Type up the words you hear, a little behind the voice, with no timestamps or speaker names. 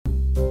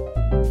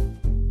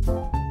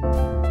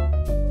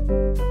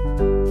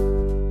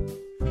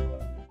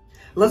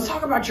Let's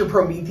talk about your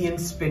Promethean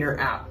Spinner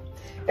app.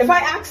 If I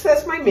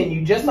access my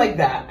menu just like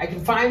that, I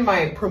can find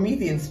my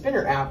Promethean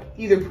Spinner app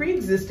either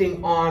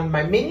pre-existing on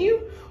my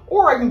menu,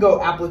 or I can go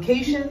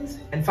Applications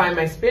and find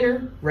my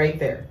spinner right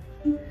there.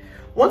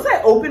 Once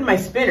I open my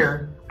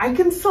spinner, I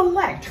can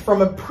select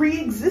from a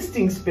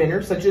pre-existing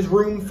spinner such as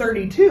Room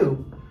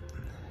 32.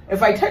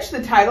 If I touch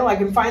the title, I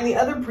can find the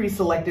other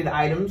pre-selected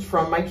items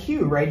from my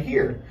queue right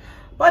here.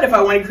 But if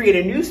I want to create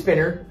a new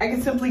spinner, I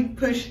can simply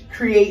push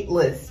Create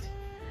List.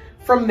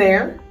 From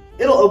there,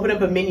 it'll open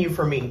up a menu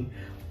for me,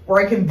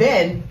 where I can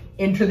then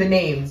enter the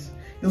names.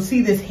 You'll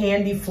see this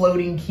handy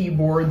floating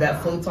keyboard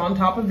that floats on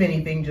top of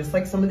anything, just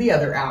like some of the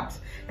other apps.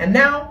 And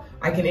now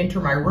I can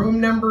enter my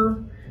room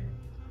number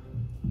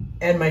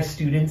and my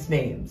students'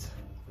 names.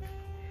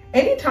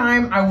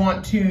 Anytime I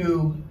want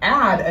to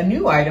add a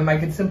new item, I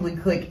can simply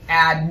click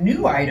Add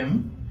New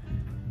Item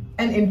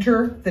and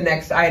enter the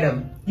next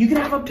item. You can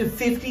have up to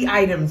 50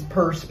 items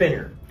per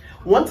spinner.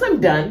 Once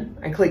I'm done,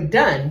 I click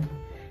Done,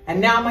 and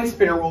now my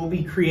spinner will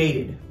be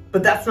created.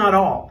 But that's not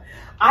all.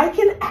 I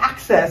can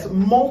access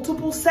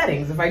multiple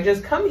settings. If I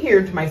just come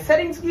here to my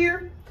settings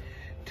gear,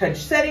 touch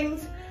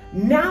settings,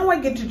 now I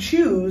get to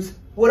choose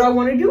what I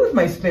want to do with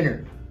my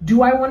spinner.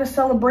 Do I want a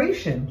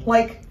celebration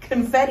like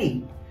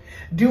confetti?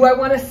 Do I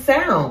want a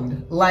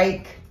sound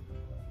like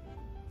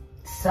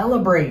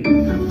celebrate?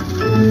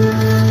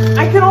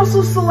 I can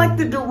also select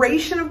the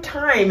duration of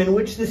time in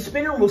which the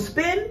spinner will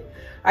spin.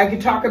 I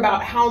could talk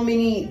about how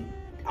many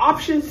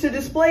options to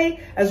display,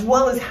 as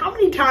well as how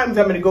many times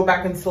I'm going to go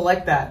back and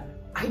select that.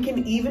 I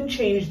can even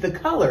change the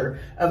color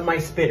of my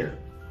spinner.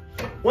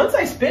 Once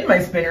I spin my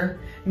spinner,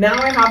 now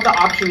I have the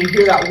option to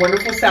hear that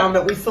wonderful sound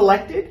that we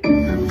selected,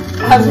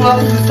 as well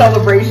as the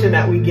celebration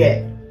that we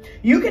get.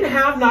 You can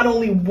have not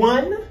only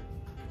 1,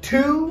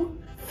 2,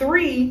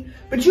 3,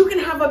 but you can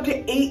have up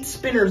to 8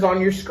 spinners on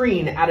your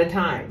screen at a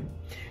time.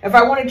 If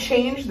I want to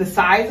change the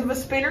size of a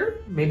spinner,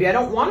 maybe I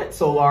don't want it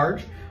so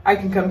large, I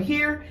can come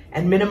here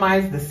and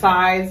minimize the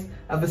size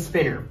of a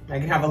spinner. I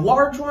can have a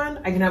large one,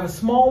 I can have a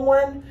small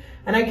one,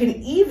 and I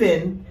can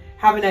even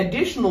have an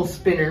additional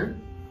spinner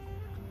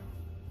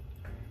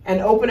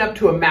and open up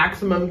to a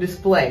maximum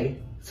display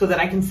so that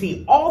I can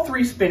see all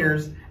 3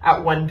 spinners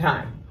at one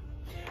time.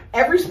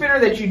 Every spinner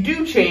that you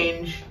do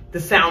change the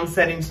sound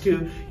settings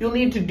to, you'll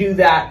need to do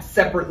that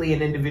separately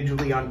and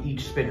individually on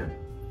each spinner.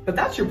 But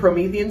that's your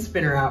Promethean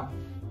Spinner app.